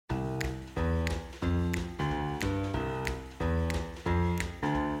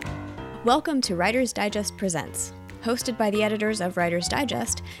Welcome to Writer's Digest Presents. Hosted by the editors of Writer's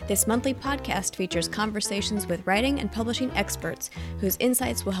Digest, this monthly podcast features conversations with writing and publishing experts whose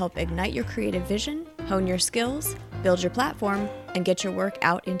insights will help ignite your creative vision, hone your skills, build your platform, and get your work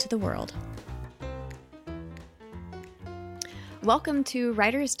out into the world. Welcome to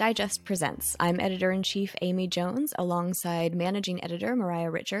Writer's Digest Presents. I'm Editor-in-Chief Amy Jones, alongside Managing Editor Moriah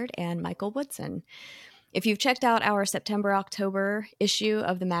Richard and Michael Woodson. If you've checked out our September-October issue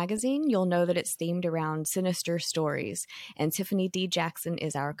of the magazine, you'll know that it's themed around sinister stories, and Tiffany D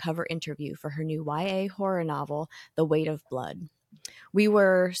is our cover interview for her new YA horror novel, The Weight of Blood. We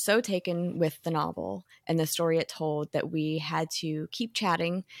were so taken with the novel and the story it told that we had to keep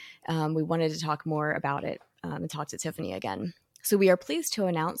chatting. We wanted to talk more about it and talk to Tiffany again. So we are pleased to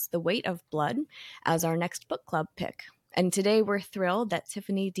announce The Weight of Blood as our next book club pick. And today we're thrilled that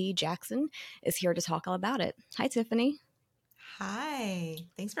Tiffany D is here to talk all about it. Hi, Tiffany. Hi.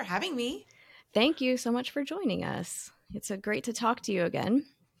 Thanks for having me. Thank you so much for joining us. It's great to talk to you again.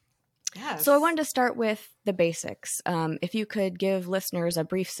 Yes. So I wanted to start with the basics. If you could give listeners a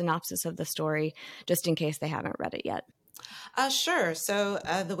brief synopsis of the story, just in case they haven't read it yet. Sure. So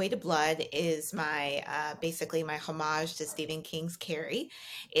The Weight of Blood is basically my homage to Stephen King's Carrie.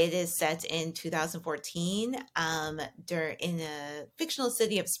 It is set in 2014 in a fictional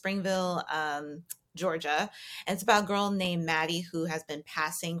city of Springville, Georgia. And it's about a girl named Maddie who has been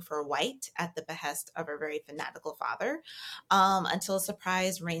passing for white at the behest of her very fanatical father until a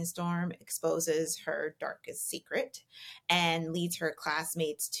surprise rainstorm exposes her darkest secret and leads her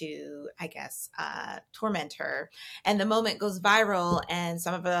classmates to, torment her. And the moment goes viral, and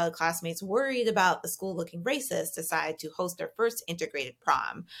some of the classmates, worried about the school looking racist, decide to host their first integrated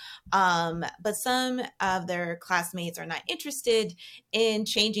prom. But some of their classmates are not interested in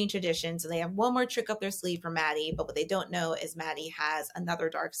changing traditions, so they have one more trick up their sleeve for Maddie. But what they don't know is Maddie has another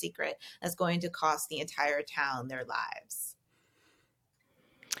dark secret that's going to cost the entire town their lives.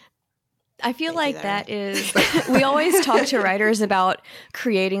 I feel like that is, we always talk to writers about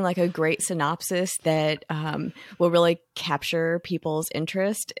creating like a great synopsis that will really capture people's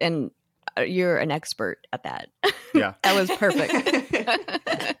interest. And you're an expert at that. Yeah. That was perfect.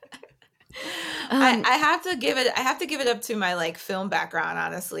 I have to give it up to my film background,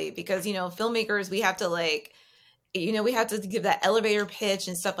 honestly, because, filmmakers, we have to we have to give that elevator pitch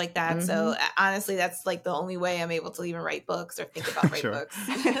and stuff like that. Mm-hmm. So honestly, that's the only way I'm able to even write books or think about write books.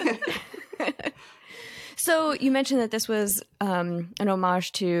 So you mentioned that this was an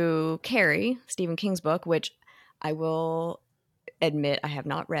homage to Carrie, Stephen King's book, which I will admit I have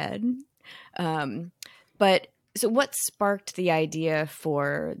not read. But so what sparked the idea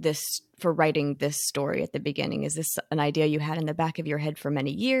for writing this story at the beginning? Is this an idea you had in the back of your head for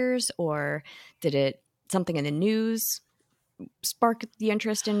many years, or did something in the news spark the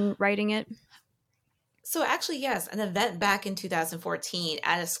interest in writing it? So actually, yes, an event back in 2014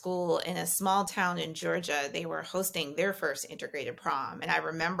 at a school in a small town in Georgia, they were hosting their first integrated prom. And I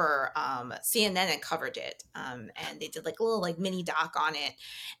remember CNN had covered it, and they did a little mini doc on it.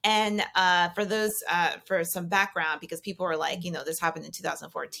 And for some background, because people were this happened in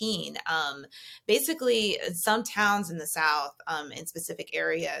 2014, basically some towns in the South, in specific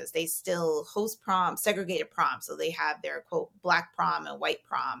areas, they still host prom, segregated prom. So they have their quote, black prom and white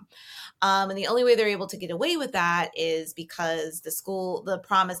prom. And the only way they're able to get away with that is because the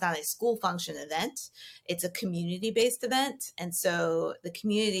prom is not a school function event. It's a community-based event. And so the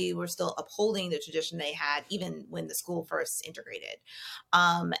community were still upholding the tradition they had even when the school first integrated.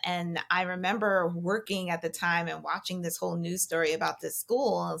 And I remember working at the time and watching this whole news story about this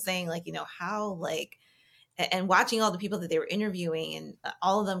school and saying and watching all the people that they were interviewing and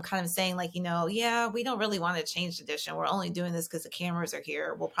all of them kind of saying yeah, we don't really want to change tradition. We're only doing this because the cameras are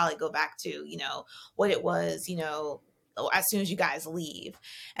here. We'll probably go back to, what it was, as soon as you guys leave.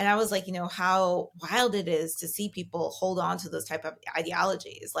 And I was how wild it is to see people hold on to those type of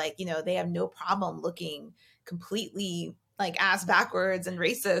ideologies. They have no problem looking completely ass backwards and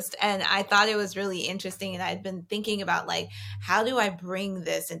racist. And I thought it was really interesting. And I'd been thinking about how do I bring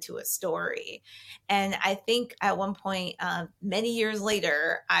this into a story? And I think at one point, many years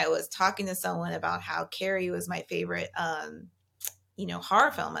later, I was talking to someone about how Carrie was my favorite,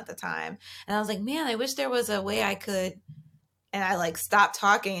 horror film at the time. And I was man, I wish there was a way I could, and I stopped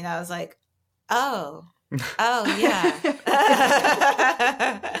talking and I was oh yeah.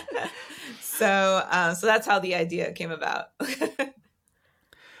 So that's how the idea came about.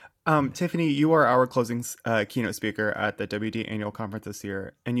 Tiffany, you are our closing keynote speaker at the WD annual conference this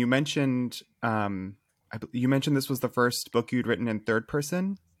year, and you mentioned this was the first book you'd written in third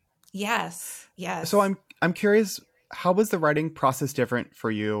person. Yes. So I'm curious, how was the writing process different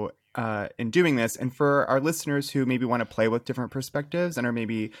for you, in doing this? And for our listeners who maybe want to play with different perspectives and are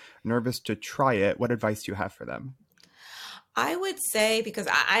maybe nervous to try it, what advice do you have for them? I would say, because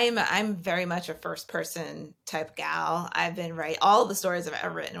I'm very much a first person type gal. I've been all the stories I've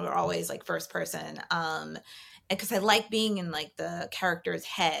ever written were always like first person. And because I like being in like the character's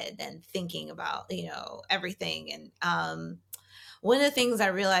head and thinking about, everything. And one of the things I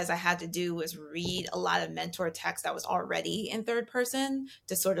realized I had to do was read a lot of mentor text that was already in third person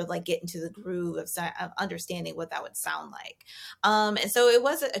to sort of like get into the groove of understanding what that would sound like. And so it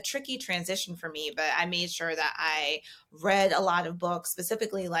was a tricky transition for me, but I made sure that I read a lot of books,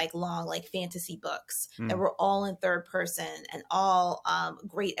 specifically like long, like fantasy books that were all in third person and all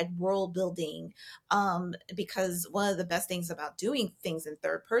great at world building. Because one of the best things about doing things in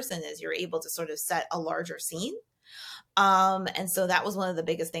third person is you're able to sort of set a larger scene. And so that was one of the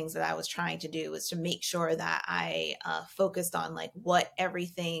biggest things that I was trying to do, was to make sure that I focused on like what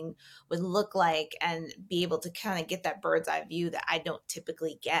everything would look like and be able to kind of get that bird's eye view that I don't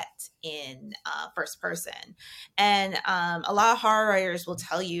typically get in first person. And a lot of horror writers will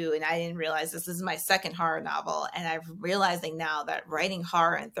tell you, and I didn't realize this is my second horror novel, and I'm realizing now that writing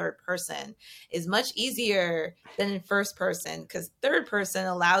horror in third person is much easier than in first person, because third person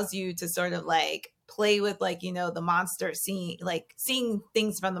allows you to sort of like play with like, the monster, seeing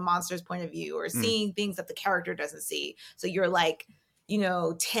things from the monster's point of view, or seeing things that the character doesn't see. So you're like,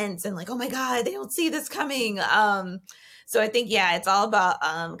 tense and like, oh my God, they don't see this coming. So I think, yeah, it's all about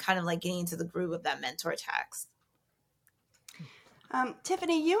kind of like getting into the groove of that mentor text.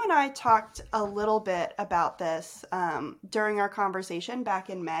 Tiffany, you and I talked a little bit about this during our conversation back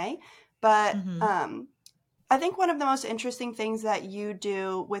in May, but I think one of the most interesting things that you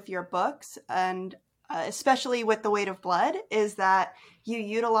do with your books, and especially with The Weight of Blood, is that you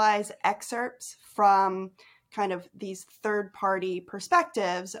utilize excerpts from kind of these third-party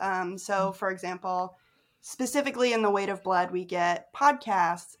perspectives. So, for example, specifically in The Weight of Blood, we get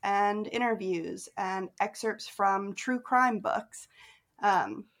podcasts and interviews and excerpts from true crime books.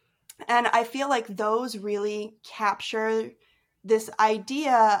 And I feel like those really capture this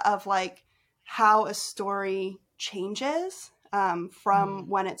idea of like how a story changes from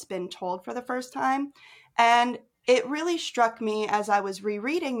when it's been told for the first time. And it really struck me as I was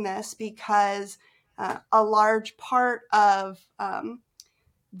rereading this, because a large part of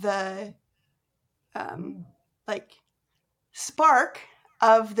the like spark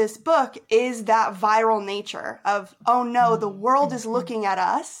of this book is that viral nature of, oh no, the world is looking at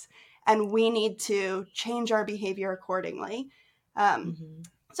us and we need to change our behavior accordingly.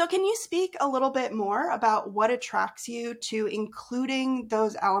 So can you speak a little bit more about what attracts you to including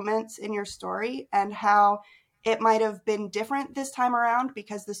those elements in your story, and how it might have been different this time around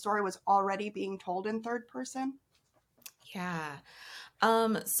because the story was already being told in third person? Yeah.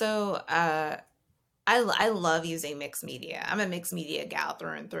 So I love using mixed media. I'm a mixed media gal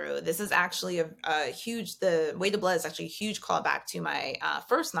through and through. This is actually a huge, The Weight of Blood is actually a huge callback to my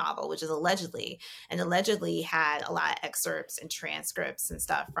first novel, which is Allegedly. And Allegedly had a lot of excerpts and transcripts and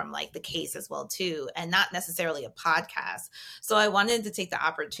stuff from like the case as well too, and not necessarily a podcast. So I wanted to take the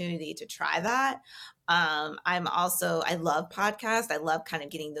opportunity to try that. I love podcasts. I love kind of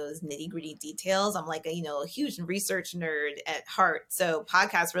getting those nitty gritty details. I'm like a huge research nerd at heart. So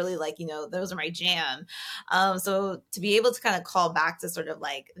podcasts really those are my jam. So to be able to kind of call back to sort of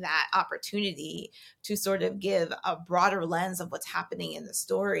like that opportunity to sort of give a broader lens of what's happening in the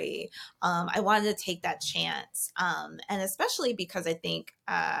story, I wanted to take that chance. And especially because I think,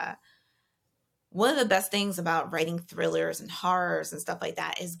 one of the best things about writing thrillers and horrors and stuff like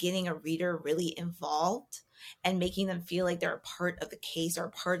that is getting a reader really involved and making them feel like they're a part of the case or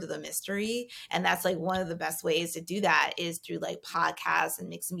a part of the mystery. And that's like one of the best ways to do that is through like podcasts and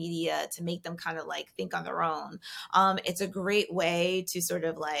mixed media, to make them kind of like think on their own. It's a great way to sort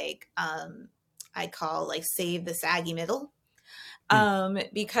of like, I call like save the saggy middle,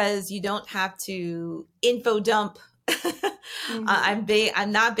 because you don't have to info dump. I'm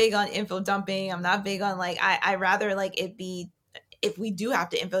not big on info dumping. I'm not big on I rather like it be, if we do have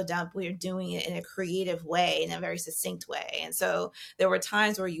to info dump, we're doing it in a creative way, in a very succinct way. And so there were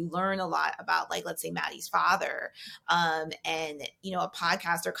times where you learn a lot about, like, let's say Maddie's father, and, a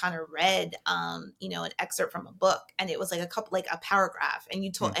podcaster kind of read, an excerpt from a book, and it was like a paragraph,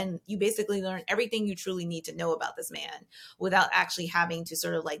 and and you basically learn everything you truly need to know about this man without actually having to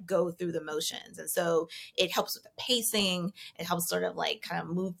sort of like go through the motions. And so it helps with the pacing. It helps sort of like kind of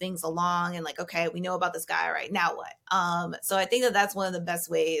move things along, and like, okay, we know about this guy, right now what? So I think that's one of the best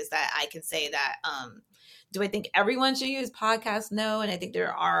ways that I can say that. Do I think everyone should use podcasts? No. And I think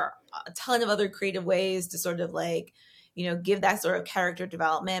there are a ton of other creative ways to sort of like give that sort of character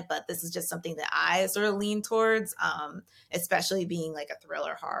development. But this is just something that I sort of lean towards, especially being like a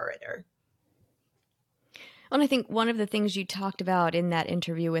thriller horror writer. And I think one of the things you talked about in that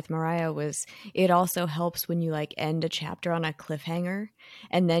interview with Moriah was it also helps when you like end a chapter on a cliffhanger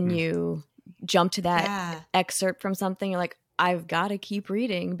and then you jump to that excerpt from something. You're like, I've got to keep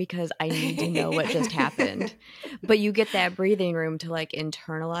reading because I need to know what just happened. But you get that breathing room to like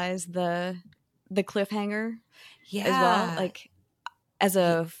internalize the cliffhanger as well. Like as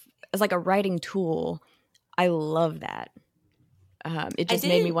like a writing tool, I love that. It just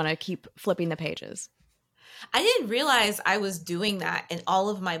made me want to keep flipping the pages. I didn't realize I was doing that in all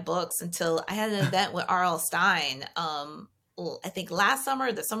of my books until I had an event with R.L. Stine, I think last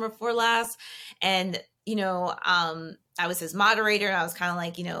summer, the summer before last. And, I was his moderator, and I was kind of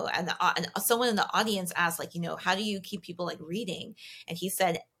like, and someone in the audience asked, like, how do you keep people like reading? And he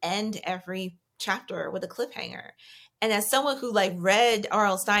said, end every chapter with a cliffhanger. And as someone who like read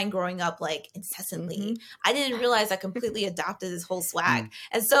R.L. Stine growing up, like incessantly, I didn't realize I completely adopted his whole swag.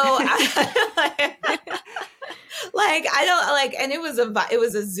 And so I don't like, and it was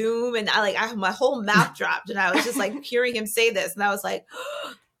a Zoom, and my whole mouth dropped, and I was just like hearing him say this, and I was like,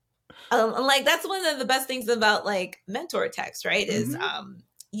 like that's one of the best things about like mentor text, right? Is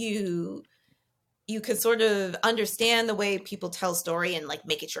you can sort of understand the way people tell story and like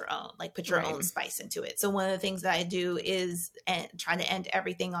make it your own, like put your own spice into it. So one of the things that I do is try to end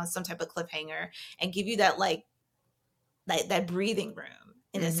everything on some type of cliffhanger and give you that like that breathing room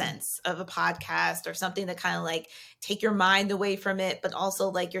in a sense of a podcast or something to kind of like take your mind away from it, but also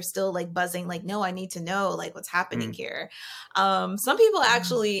like you're still like buzzing, like, no, I need to know like what's happening here. Some people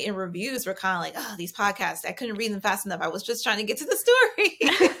actually in reviews were kind of like, oh, these podcasts, I couldn't read them fast enough. I was just trying to get to the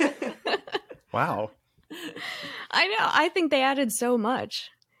story. Wow. I know. I think they added so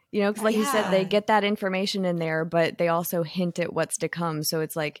much, because like you said, they get that information in there, but they also hint at what's to come. So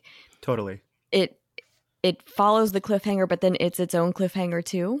it's like totally it follows the cliffhanger, but then it's its own cliffhanger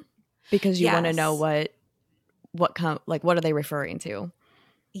too, because you want to know what are they referring to?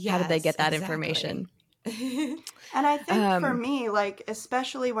 How did they get that information? And I think for me, like,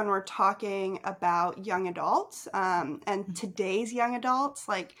 especially when we're talking about young adults and today's young adults,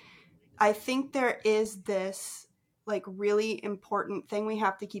 like, I think there is this like really important thing we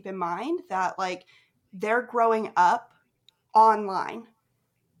have to keep in mind that like they're growing up online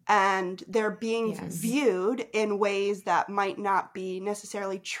and they're being viewed in ways that might not be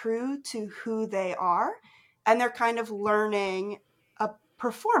necessarily true to who they are. And they're kind of learning a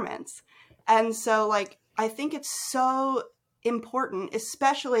performance. And so like, I think it's so important,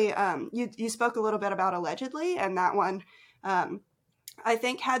 especially you spoke a little bit about allegedly, and that one I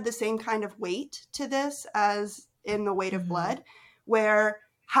think had the same kind of weight to this as in The Weight of Blood, where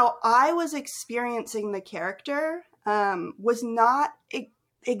how I was experiencing the character was not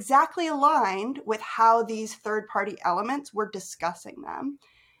exactly aligned with how these third-party elements were discussing them.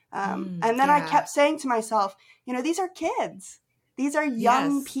 And then I kept saying to myself, these are kids. These are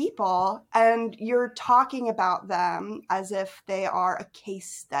young people, and you're talking about them as if they are a case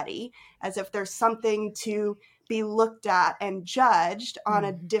study, as if there's something to be looked at and judged on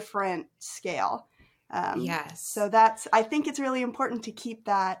a different scale. So I think it's really important to keep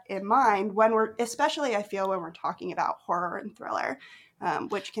that in mind especially I feel when we're talking about horror and thriller,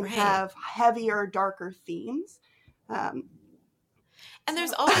 which can have heavier, darker themes. And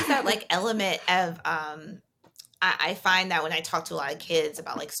there's always that like element of, I find that when I talk to a lot of kids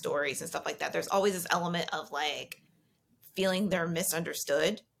about like stories and stuff like that, there's always this element of like feeling they're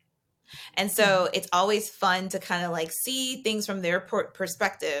misunderstood. And so it's always fun to kind of like see things from their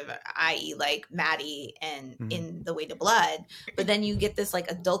perspective, i.e. like Maddie and in The Weight of Blood. But then you get this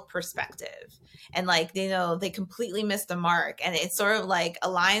like adult perspective and like, they completely missed the mark. And it sort of like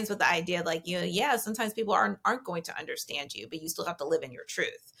aligns with the idea of like, sometimes people aren't going to understand you, but you still have to live in your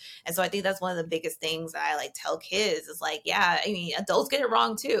truth. And so I think that's one of the biggest things that I like tell kids is like, adults get it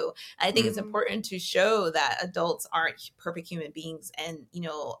wrong too. And I think it's important to show that adults aren't perfect human beings and,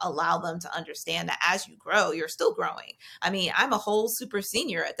 allow them to understand that as you grow, you're still growing. I mean, I'm a whole super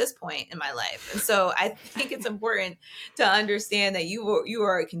senior at this point in my life. And so I think it's important to understand that you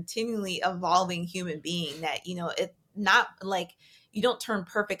are a continually evolving human being, that, it's not like you don't turn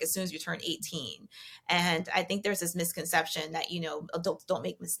perfect as soon as you turn 18. And I think there's this misconception that, adults don't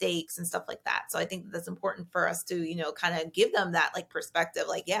make mistakes and stuff like that. So I think that's important for us to, kind of give them that like perspective,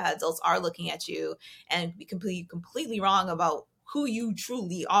 like, adults are looking at you and be completely wrong about who you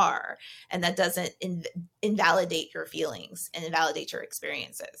truly are. And that doesn't invalidate your feelings and invalidate your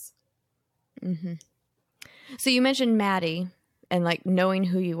experiences. So you mentioned Maddie and like knowing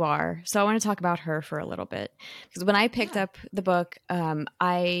who you are. So I want to talk about her for a little bit, because when I picked up the book,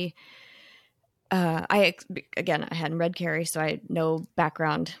 I hadn't read Carrie, so I had no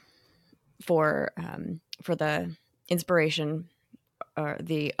background for the inspiration or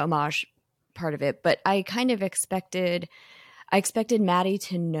the homage part of it, but I kind of expected Maddie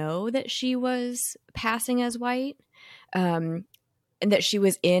to know that she was passing as white, and that she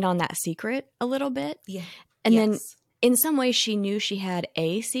was in on that secret a little bit. Yeah. And then in some ways she knew she had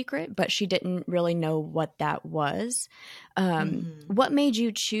a secret, but she didn't really know what that was. What made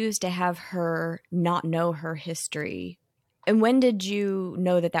you choose to have her not know her history? And when did you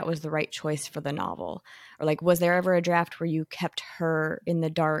know that that was the right choice for the novel? Or like, was there ever a draft where you kept her in the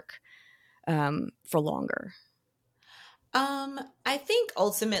dark for longer? I think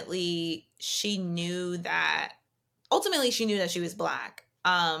ultimately she knew that she was Black,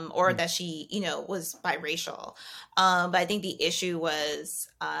 or that she, was biracial. But I think the issue was,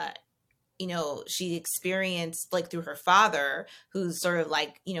 she experienced, like, through her father, who's sort of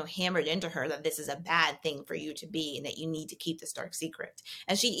like, hammered into her that this is a bad thing for you to be and that you need to keep this dark secret.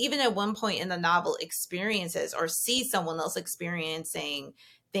 And she even at one point in the novel experiences or sees someone else experiencing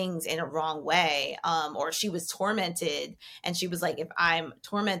things in a wrong way, or she was tormented, and she was like, if I'm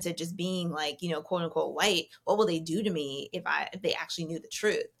tormented just being like, quote unquote white, what will they do to me if they actually knew the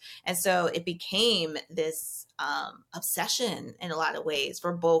truth? And so it became this obsession in a lot of ways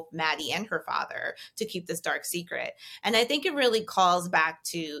for both Maddie and her father to keep this dark secret. And I think it really calls back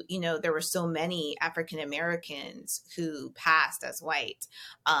to, there were so many African Americans who passed as white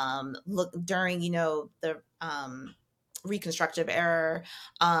during, the Reconstructive era,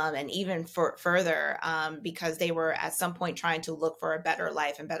 and even further, because they were at some point trying to look for a better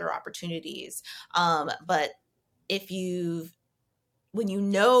life and better opportunities. But when you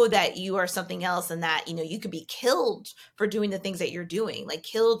know that you are something else, and that, you could be killed for doing the things that you're doing, like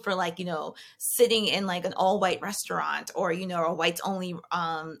killed for like, sitting in like an all white restaurant, or, a whites only,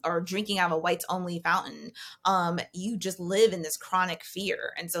 or drinking out of a whites only fountain, you just live in this chronic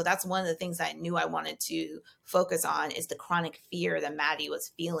fear. And so that's one of the things I knew I wanted to focus on, is the chronic fear that Maddie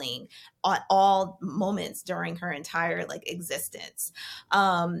was feeling at all moments during her entire like existence.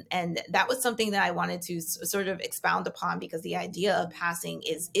 And that was something that I wanted to sort of expound upon, because the idea of passing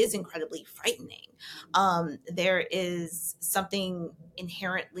is incredibly frightening. There is something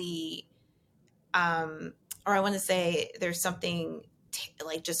inherently, or I want to say there's something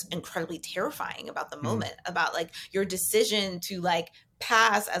like just incredibly terrifying about the moment, about like your decision to like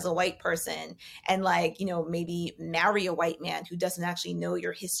pass as a white person and like, maybe marry a white man who doesn't actually know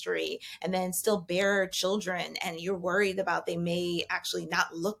your history, and then still bear children, and you're worried about they may actually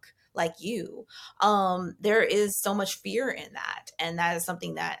not look like you. There is so much fear in that. And that is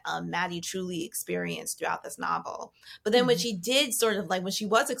something that Maddie truly experienced throughout this novel. But then when she did sort of like, when she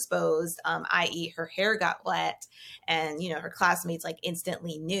was exposed, i.e. her hair got wet and, her classmates like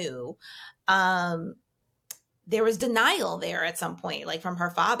instantly knew, there was denial there at some point, like from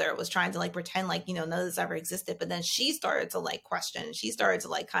her father. It was trying to like pretend like, none of this ever existed. But then she started to like question, she started to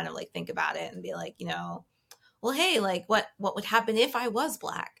like kind of like think about it and be like, well, hey, like what would happen if I was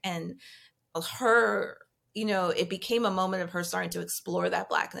Black? And her, it became a moment of her starting to explore that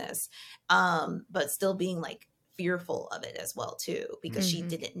Blackness, but still being like fearful of it as well too, because she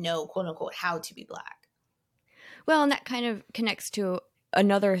didn't know, quote unquote, how to be Black. Well, and that kind of connects to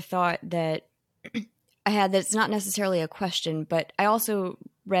another thought that I had, that's not necessarily a question, but I also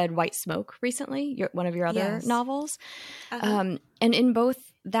read White Smoke recently, one of your other novels. And in both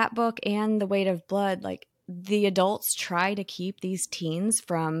that book and The Weight of Blood, like, the adults try to keep these teens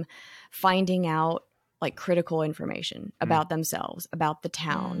from finding out like critical information about themselves, about the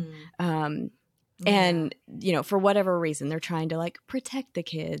town. And, for whatever reason, they're trying to like protect the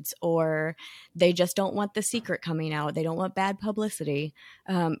kids, or they just don't want the secret coming out. They don't want bad publicity.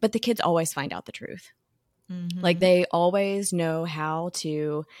 But the kids always find out the truth. Like, they always know how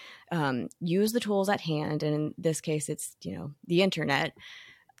to use the tools at hand. And in this case, it's, the internet.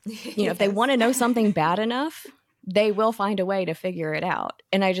 If they want to know something bad enough, they will find a way to figure it out.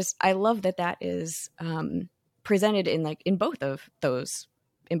 And I love that is presented in both of those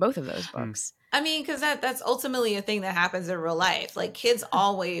books. I mean, because that's ultimately a thing that happens in real life. Like, kids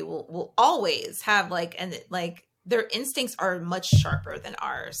always will always have like their instincts are much sharper than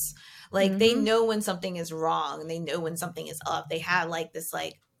ours. Like, they know when something is wrong, and they know when something is up. They have like this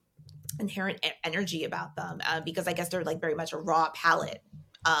like inherent energy about them, because I guess they're like very much a raw palate.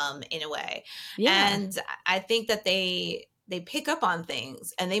 In a way. And I think that they pick up on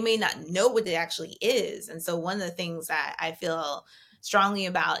things, and they may not know what it actually is. And so one of the things that I feel strongly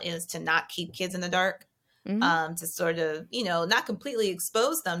about is to not keep kids in the dark, to sort of, not completely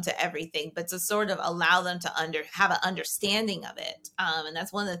expose them to everything, but to sort of allow them to have an understanding of it. And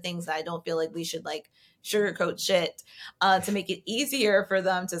that's one of the things that I don't feel like we should like sugarcoat shit to make it easier for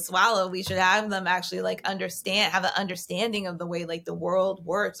them to swallow. We should have them actually like have an understanding of the way like the world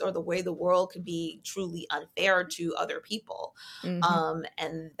works, or the way the world can be truly unfair to other people.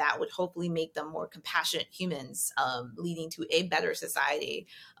 And that would hopefully make them more compassionate humans, leading to a better society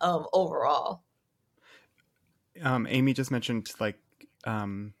overall. Amy just mentioned like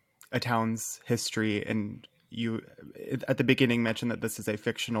a town's history, and you at the beginning mentioned that this is a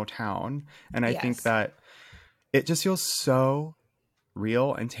fictional town, and I think that it just feels so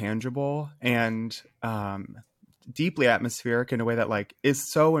real and tangible and deeply atmospheric in a way that like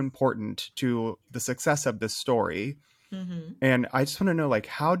is so important to the success of this story. And I just want to know, like,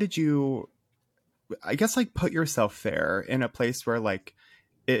 how did you, I guess, like put yourself there in a place where like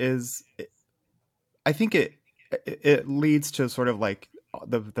I think it leads to sort of like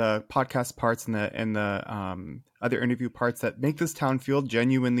the podcast parts and the other interview parts that make this town feel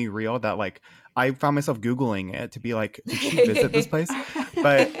genuinely real, that like I found myself Googling it to be like, did she visit this place?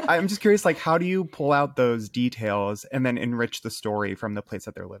 But I'm just curious, like, how do you pull out those details and then enrich the story from the place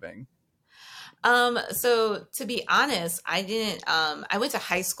that they're living? So to be honest, I didn't, I went to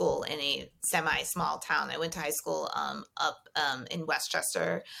high school in a semi-small town. I went to high school, up, in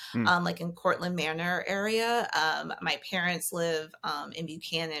Westchester, like in Cortland Manor area. My parents live, in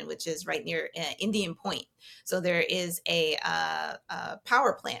Buchanan, which is right near Indian Point. So there is a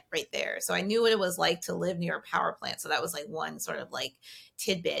power plant right there. So I knew what it was like to live near a power plant. So that was like one sort of like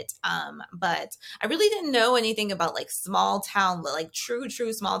tidbit. But I really didn't know anything about like small town, like true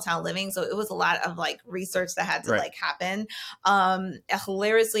small town living. So it was a lot of like research that had to like happen.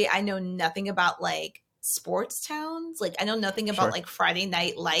 Hilariously, I know nothing about like sports towns. Like I know nothing about like Friday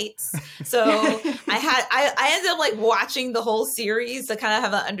Night Lights. So I ended up like watching the whole series to kind of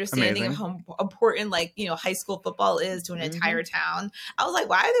have an understanding of how important like, high school football is to an entire town. I was like,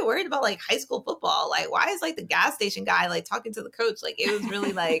 why are they worried about like high school football? Like, why is like the gas station guy like talking to the coach? Like it was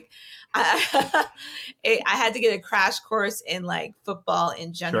really like, I had to get a crash course in like football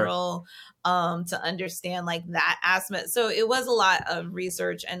in general. To understand like that aspect. So it was a lot of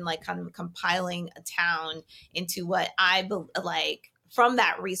research and like kind of compiling a town into what I like from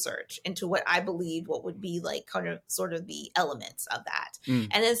that research into what I believed what would be like kind of sort of the elements of that. And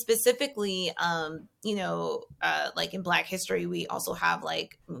then specifically, like in Black history, we also have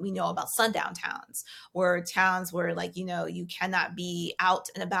like, we know about sundown towns where like, you cannot be out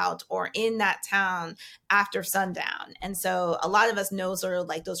and about or in that town after sundown. And so a lot of us know sort of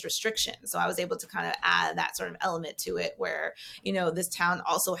like those restrictions. So I was able to kind of add that sort of element to it where, this town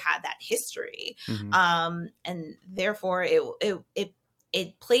also had that history. And therefore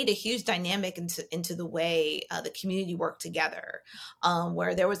it played a huge dynamic into the way the community worked together,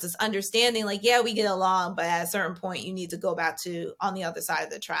 where there was this understanding like, yeah, we get along, but at a certain point you need to go back to on the other side of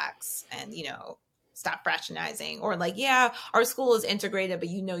the tracks and, stop fraternizing, or like, yeah, our school is integrated, but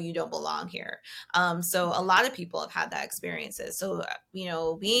you don't belong here. So a lot of people have had that experiences. So,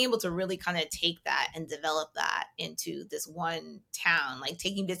 being able to really kind of take that and develop that into this one town, like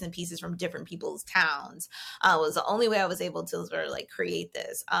taking bits and pieces from different people's towns, was the only way I was able to sort of like create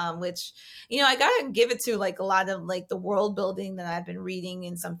this, which, I gotta give it to like a lot of like the world building that I've been reading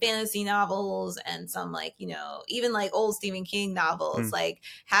in some fantasy novels and some like, even like old Stephen King novels, like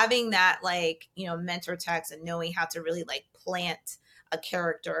having that like, mentor text and knowing how to really like plant a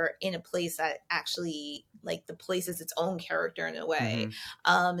character in a place that actually like the place is its own character in a way,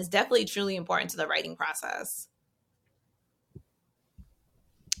 is definitely truly important to the writing process.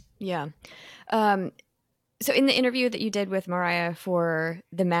 Yeah. So in the interview that you did with Moriah for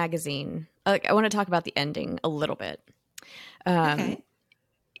the magazine, I want to talk about the ending a little bit. Okay.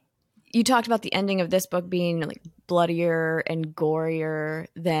 You talked about the ending of this book being like bloodier and gorier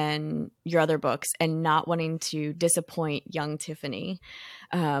than your other books and not wanting to disappoint young Tiffany.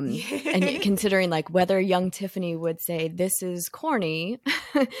 And considering like whether young Tiffany would say this is corny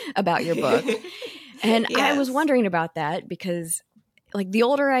about your book. And I was wondering about that because like the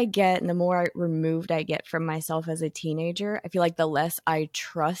older I get and the more removed I get from myself as a teenager, I feel like the less I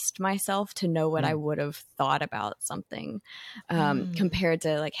trust myself to know what I would have thought about something, compared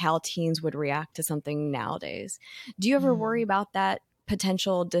to like how teens would react to something nowadays. Do you ever worry about that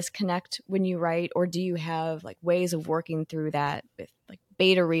potential disconnect when you write, or do you have like ways of working through that with like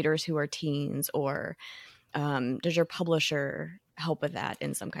beta readers who are teens, or does your publisher help with that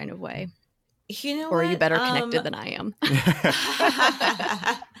in some kind of way? Or are you better connected than I am?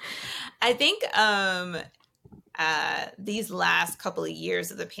 I think these last couple of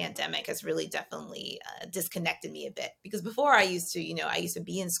years of the pandemic has really definitely disconnected me a bit, because before I used to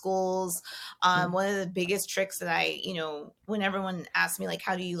be in schools. One of the biggest tricks that when everyone asks me like,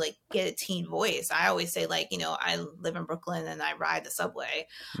 how do you like get a teen voice? I always say like, I live in Brooklyn and I ride the subway.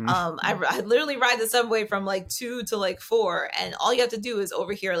 I literally ride the subway from like 2 to like 4. And all you have to do is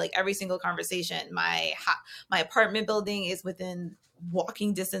overhear like every single conversation. My apartment building is within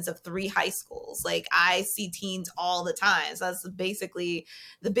walking distance of 3 high schools. Like I see teens all the time. So that's basically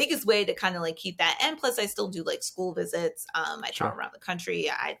the biggest way to kind of like keep that. And plus I still do like school visits. I travel around the country.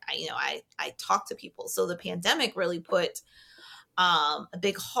 I talk to people. So the pandemic really put a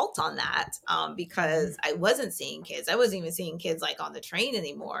big halt on that, because I wasn't seeing kids. I wasn't even seeing kids like on the train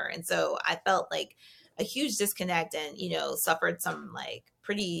anymore. And so I felt like a huge disconnect and, suffered some like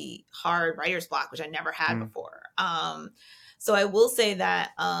pretty hard writer's block, which I never had before. So I will say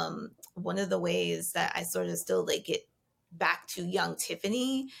that one of the ways that I sort of still like get back to young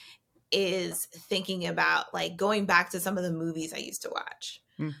Tiffany is thinking about like going back to some of the movies I used to watch.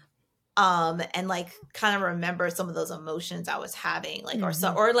 And like kind of remember some of those emotions I was having, like,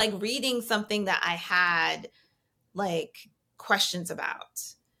 or like reading something that I had like questions about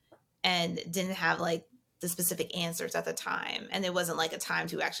and didn't have like the specific answers at the time. And it wasn't like a time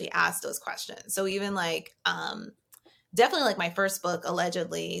to actually ask those questions. So even like, definitely like my first book,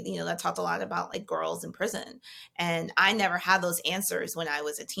 allegedly, that talked a lot about like girls in prison. And I never had those answers when I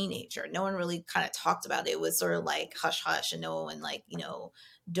was a teenager. No one really kind of talked about it. It was sort of like hush hush, and no one like,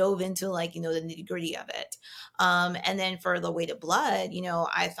 dove into like, the nitty gritty of it. And then for The Weight of Blood,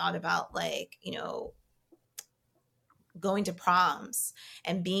 I thought about like, going to proms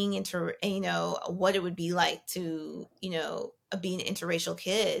and being what it would be like to, be an interracial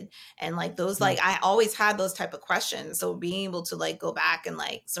kid. And like those, like, I always had those type of questions. So being able to like go back and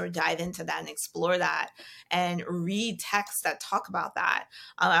like sort of dive into that and explore that and read texts that talk about that,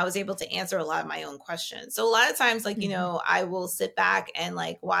 I was able to answer a lot of my own questions. So a lot of times, like, I will sit back and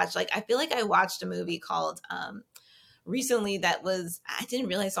like watch, like, I feel like I watched a movie called, recently that was, I didn't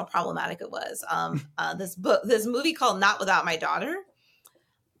realize how problematic it was. This movie called Not Without My Daughter,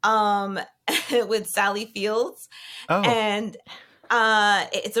 with Sally Fields. And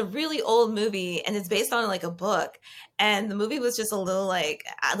it's a really old movie, and it's based on like a book. And the movie was just a little like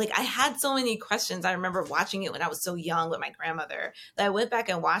I had so many questions. I remember watching it when I was so young with my grandmother that I went back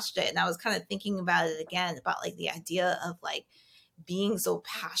and watched it, and I was kind of thinking about it again, about like the idea of like being so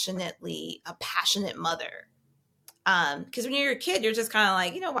passionately a passionate mother. Because when you're a kid, you're just kind of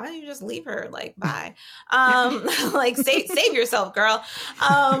like, why don't you just leave her? Like, bye. Like save yourself, girl.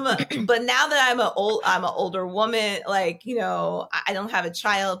 But now that I'm an older woman, like, I don't have a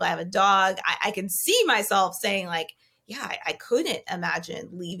child, but I have a dog. I can see myself saying like, yeah, I couldn't imagine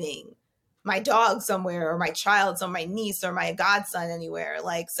leaving my dog somewhere, or my child, so my niece or my godson anywhere.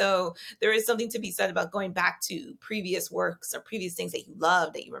 Like, so there is something to be said about going back to previous works or previous things that you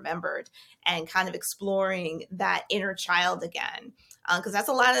loved, that you remembered, and kind of exploring that inner child again. Because that's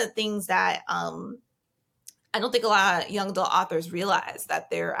a lot of the things that I don't think a lot of young adult authors realize, that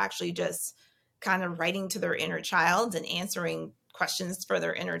they're actually just kind of writing to their inner child and answering questions for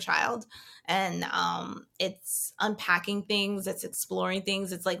their inner child. And it's unpacking things, it's exploring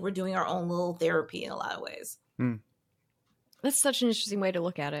things. It's like we're doing our own little therapy in a lot of ways. That's such an interesting way to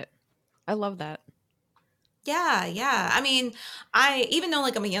look at it. I love that. Yeah. I mean, even though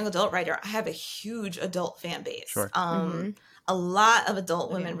like I'm a young adult writer, I have a huge adult fan base. Sure. A lot of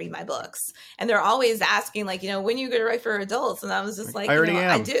adult women read my books, and they're always asking like, when are you going to write for adults? And I was just like, I already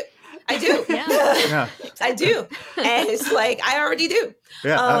am. I do. Yeah. I do. And it's like, I already do.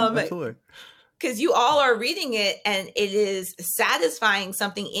 Yeah, absolutely. Because you all are reading it, and it is satisfying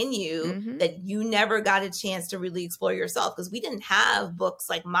something in you that you never got a chance to really explore yourself. Because we didn't have books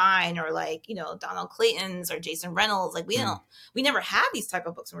like mine, or like, Donald Clayton's or Jason Reynolds. Like we never had these type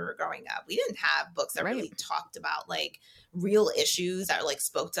of books when we were growing up. We didn't have books that really talked about like real issues that like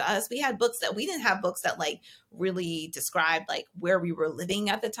spoke to us. We didn't have books that like really described like where we were living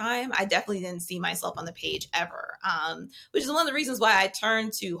at the time. I definitely didn't see myself on the page ever, which is one of the reasons why I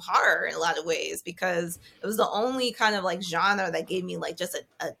turned to horror in a lot of ways, because it was the only kind of like genre that gave me like just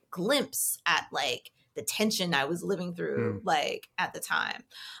a glimpse at like the tension I was living through like at the time.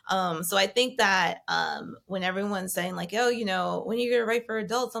 So I think that when everyone's saying like, oh, when you're going to write for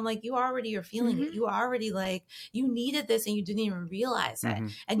adults, I'm like, you already are feeling it. You already like, you needed this and you didn't even realize it.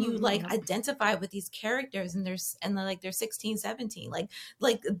 And you like identify with these characters, and they're 16, 17, like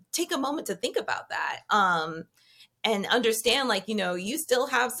take a moment to think about that. and understand, like, you know, you still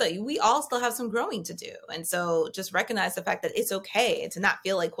have, so we all still have some growing to do. And so just recognize the fact that it's okay to not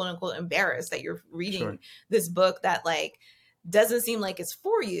feel like, quote unquote, embarrassed that you're reading this book that like doesn't seem like it's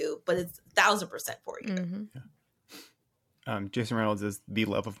for you, but it's 1,000% for you. Mm-hmm. Yeah. Jason Reynolds is the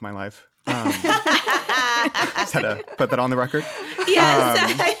love of my life. Just had to put that on the record.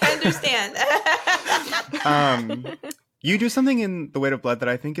 Yes, I understand. You do something in The Weight of Blood that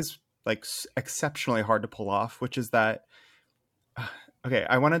I think is like exceptionally hard to pull off, which is that, okay,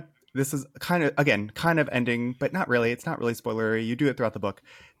 this is kind of ending, but not really. It's not really spoilery. You do it throughout the book.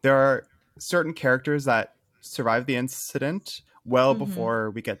 There are certain characters that survive the incident well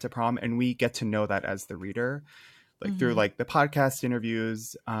before we get to prom, and we get to know that as the reader, like through like the podcast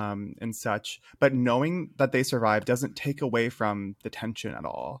interviews and such. But knowing that they survive doesn't take away from the tension at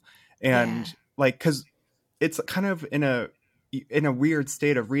all. And like, because it's kind of in a weird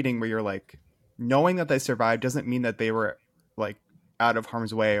state of reading where you're like, knowing that they survived doesn't mean that they were like out of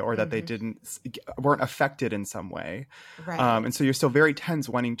harm's way or that they weren't affected in some way. Right. And so you're still very tense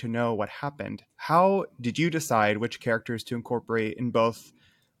wanting to know what happened. How did you decide which characters to incorporate in both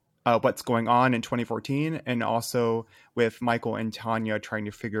what's going on in 2014 and also with Michael and Tanya trying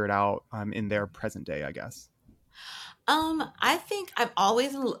to figure it out in their present day, I guess? I think I've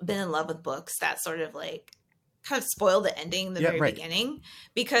always been in love with books that sort of like kind of spoil the ending in the very beginning,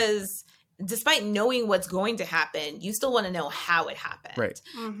 because despite knowing what's going to happen, you still want to know how it happened. Right.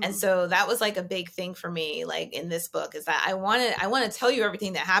 And so that was like a big thing for me, like in this book, is that I want to tell you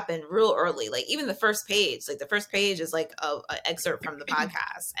everything that happened real early. Like even the first page, like the first page is like a excerpt from the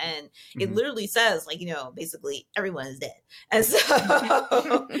podcast. And it literally says like, you know, basically everyone is dead. And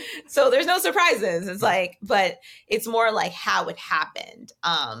so, so there's no surprises. It's like, but it's more like how it happened.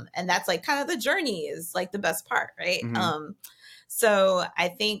 And that's like kind of the journey is like the best part. Right. So I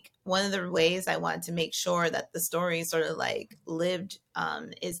think one of the ways I wanted to make sure that the story sort of like lived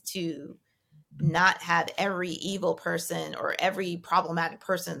is to not have every evil person or every problematic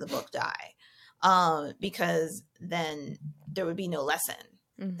person in the book die, because then there would be no lesson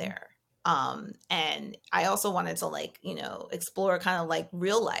there. And I also wanted to like, you know, explore kind of like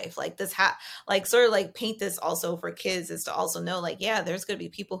real life, like this, like sort of like paint this also for kids, is to also know like, yeah, there's going to be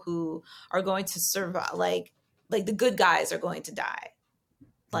people who are going to survive, like the good guys are going to die.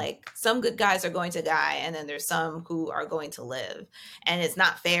 Like some good guys are going to die, and then there's some who are going to live. And it's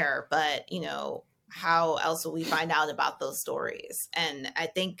not fair, but you know, how else will we find out about those stories? And I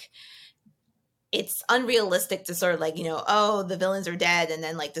think it's unrealistic to sort of like, you know, oh, the villains are dead and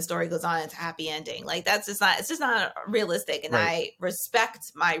then like the story goes on, it's a happy ending. Like it's just not realistic. And I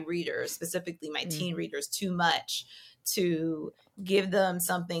respect my readers, specifically my teen readers, too much to give them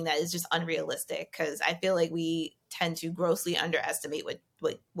something that is just unrealistic, because I feel like we tend to grossly underestimate what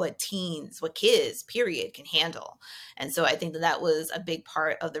kids period can handle. And so I think that was a big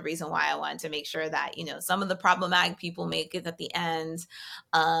part of the reason why I wanted to make sure that, you know, some of the problematic people make it at the end,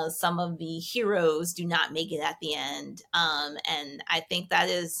 some of the heroes do not make it at the end, and I think that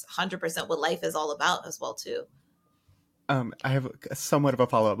is 100% what life is all about as well too. I have somewhat of a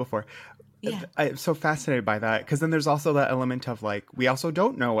follow-up before. Yeah. I'm so fascinated by that, because then there's also that element of like, we also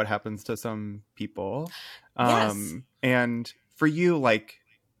don't know what happens to some people. And for you, like,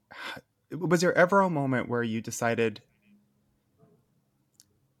 was there ever a moment where you decided,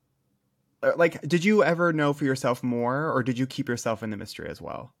 like, did you ever know for yourself more, or did you keep yourself in the mystery as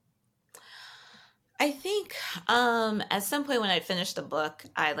well? I think at some point when I finished the book,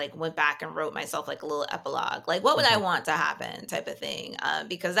 I like went back and wrote myself like a little epilogue, like what would I want to happen type of thing.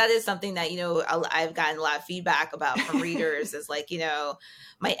 Because that is something that, you know, I've gotten a lot of feedback about from readers is like, you know,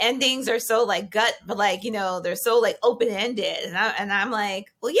 my endings are so like gut, but like, you know, they're so like open-ended. And I'm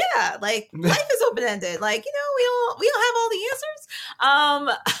like, well, yeah, like life is open-ended. Like, you know, we don't have all the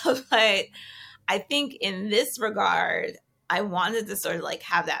answers. But I think in this regard, I wanted to sort of like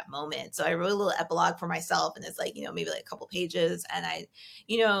have that moment. So I wrote a little epilogue for myself, and it's like, you know, maybe like a couple pages. And I,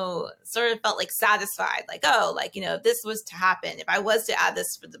 you know, sort of felt like satisfied, like, oh, like, you know, if this was to happen, if I was to add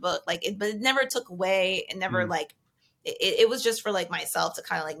this for the book, like but it never took away and never like, it was just for like myself to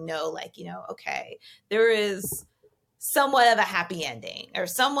kind of like know, like, you know, okay, there is somewhat of a happy ending or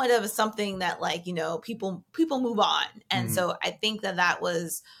somewhat of something that like, you know, people move on. And so I think that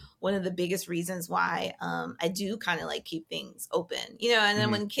was one of the biggest reasons why I do kind of like keep things open, you know. And then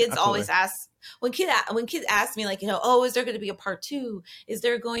when kids always ask, when kids ask me like, you know, oh, is there going to be a part 2? Is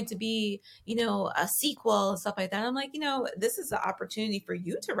there going to be, you know, a sequel and stuff like that? I'm like, you know, this is the opportunity for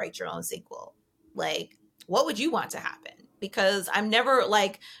you to write your own sequel. Like, what would you want to happen? Because I'm never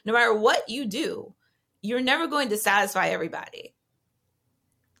like, no matter what you do, you're never going to satisfy everybody.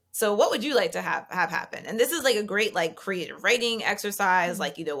 So what would you like to have happen? And this is like a great like creative writing exercise.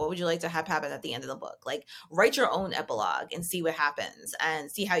 Like, you know, what would you like to have happen at the end of the book? Like write your own epilogue and see what happens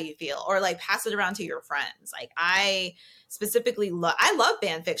and see how you feel, or like pass it around to your friends. Like I specifically I love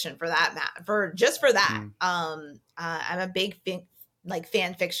fan fiction for that, for that. I'm a big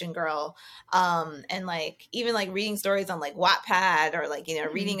fan fiction girl, and like even like reading stories on like Wattpad, or like, you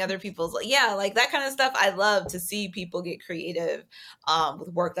know, reading other people's, like that kind of stuff. I love to see people get creative with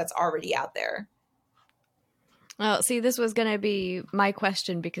work that's already out there. Well, see, this was going to be my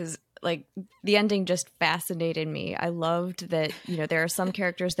question, because like the ending just fascinated me. I loved that, you know, there are some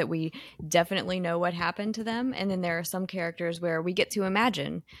characters that we definitely know what happened to them, and then there are some characters where we get to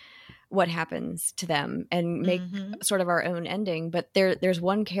imagine what happens to them and make sort of our own ending. But there's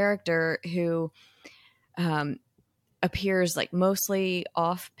one character who appears like mostly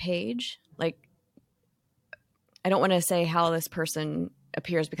off page. Like, I don't want to say how this person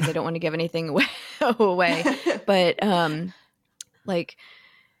appears because I don't want to give anything away. But like,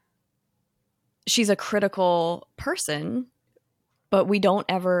 she's a critical person, but we don't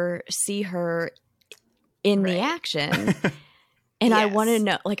ever see her in the action. And I want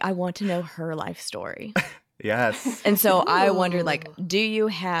to know her life story. Yes. And so I wondered, like, do you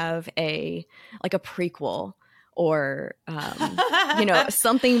have a prequel or, you know,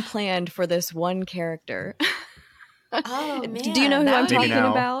 something planned for this one character? Oh man. Do you know who I'm talking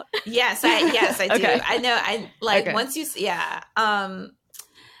about? Yes, I do. Okay. I know. I like once you, that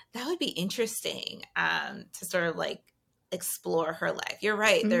would be interesting to sort of like explore her life. You're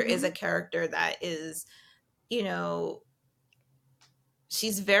right. There is a character that is, you know,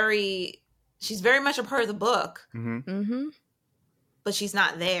 she's very much a part of the book, but she's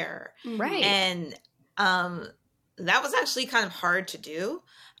not there. Right. And that was actually kind of hard to do.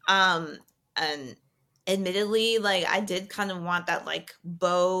 And admittedly, like I did kind of want that like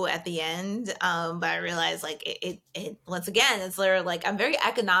bow at the end. But I realized like it once again, it's literally like I'm very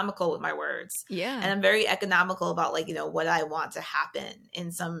economical with my words. Yeah. And I'm very economical about like, you know, what I want to happen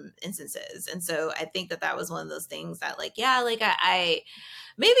in some instances. And so I think that was one of those things that like, I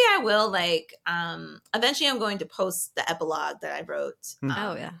maybe I will like, eventually I'm going to post the epilogue that I wrote.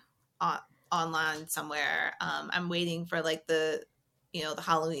 Online somewhere. I'm waiting for like the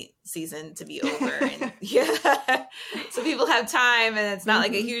Halloween season to be over, and so people have time and it's not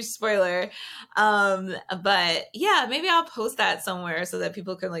like a huge spoiler. But yeah, maybe I'll post that somewhere so that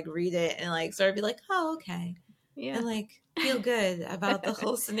people can like read it and like sort of be like, oh, okay. Yeah. And like feel good about the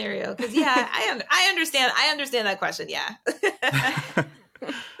whole scenario. Cause I understand that question. Yeah.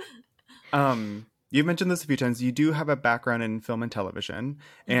 You've mentioned this a few times. You do have a background in film and television,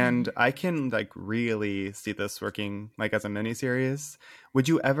 and I can like really see this working like as a miniseries. Would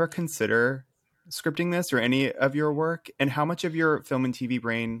you ever consider scripting this or any of your work? And how much of your film and TV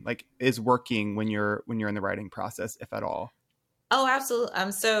brain like is working when you're in the writing process, if at all? Oh,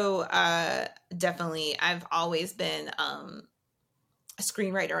 absolutely. So definitely, I've always been a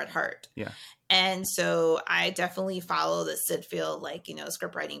screenwriter at heart. Yeah. And so I definitely follow the Sitfield, like, you know,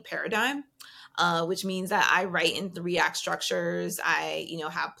 script writing paradigm. Which means that I write in 3-act structures. I, you know,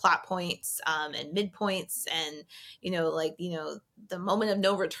 have plot points and midpoints and, you know, like, you know, the moment of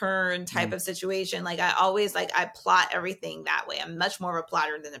no return type of situation. Like I always like, I plot everything that way. I'm much more of a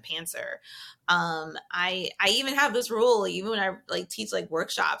plotter than a pantser. I even have this rule, even when I like teach like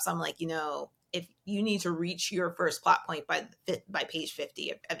workshops, I'm like, you know, if you need to reach your first plot point by page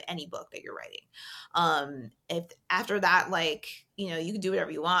 50 of any book that you're writing. If after that, like, you know, you can do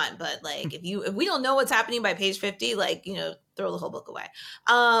whatever you want, but like, if we don't know what's happening by page 50, like, you know, throw the whole book away.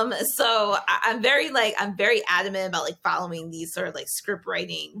 So I'm very adamant about like following these sort of like script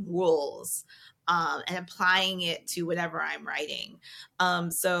writing rules, and applying it to whatever I'm writing.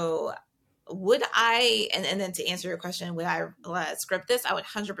 So would I, and then to answer your question, would I script this? I would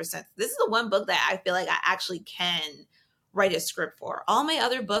 100%. This is the one book that I feel like I actually can write a script for. All my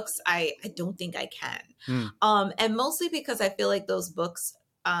other books, I don't think I can. And mostly because I feel like those books,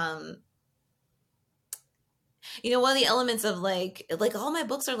 you know, one of the elements of like all my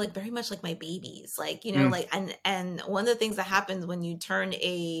books are like very much like my babies, like, you know, like, and one of the things that happens when you turn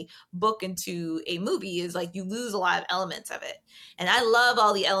a book into a movie is like you lose a lot of elements of it. And I love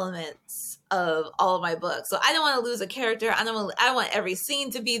all the elements of all of my books. So I don't want to lose a character. I want every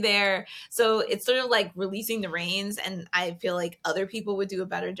scene to be there. So it's sort of like releasing the reins, and I feel like other people would do a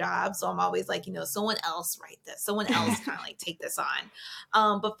better job. So I'm always like, you know, someone else write this, someone else kind of like take this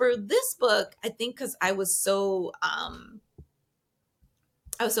on. But for this book, I think because I was so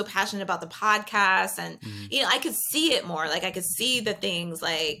passionate about the podcast, and you know, I could see it more. Like I could see the things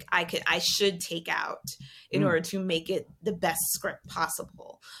like I should take out in order to make it the best script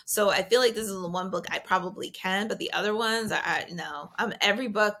possible. So I feel like this is the one book I probably can, but the other ones, no. Every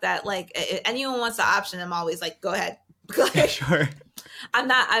book that like if anyone wants the option, I'm always like, go ahead. Yeah, sure. I'm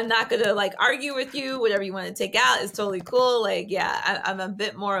not gonna like argue with you. Whatever you want to take out is totally cool. Like, yeah, I'm a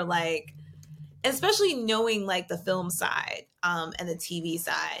bit more like, especially knowing like the film side and the TV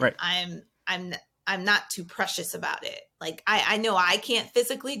side. Right. I'm not too precious about it. Like I know I can't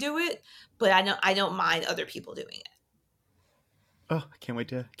physically do it, but I don't mind other people doing it. Oh, I can't wait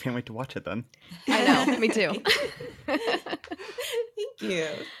to watch it then. I know, me too. Thank you.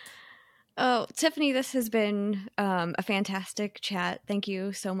 Oh, Tiffany, this has been a fantastic chat. Thank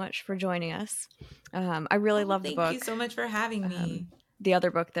you so much for joining us. I really love the book. Thank you so much for having me. The other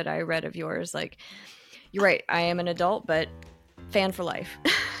book that I read of yours, like, you're right, I am an adult, but fan for life.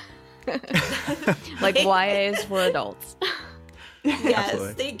 Like, YA is for adults. Yes,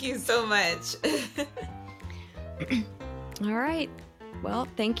 Absolutely. Thank you so much. All right. Well,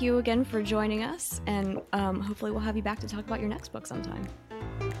 thank you again for joining us, and hopefully we'll have you back to talk about your next book sometime.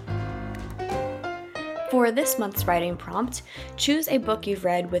 For this month's writing prompt, choose a book you've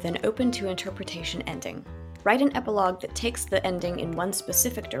read with an open to interpretation ending. Write an epilogue that takes the ending in one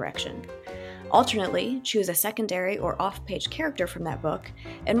specific direction. Alternately, choose a secondary or off-page character from that book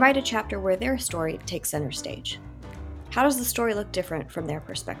and write a chapter where their story takes center stage. How does the story look different from their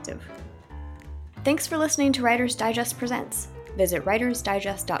perspective? Thanks for listening to Writer's Digest Presents. Visit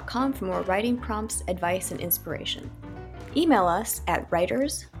writersdigest.com for more writing prompts, advice, and inspiration. Email us at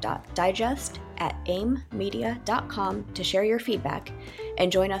writers.digest@aimmedia.com to share your feedback,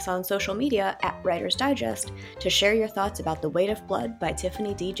 and join us on social media at Writers Digest to share your thoughts about The Weight of Blood by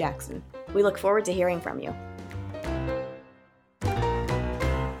Tiffany D. Jackson. We look forward to hearing from you.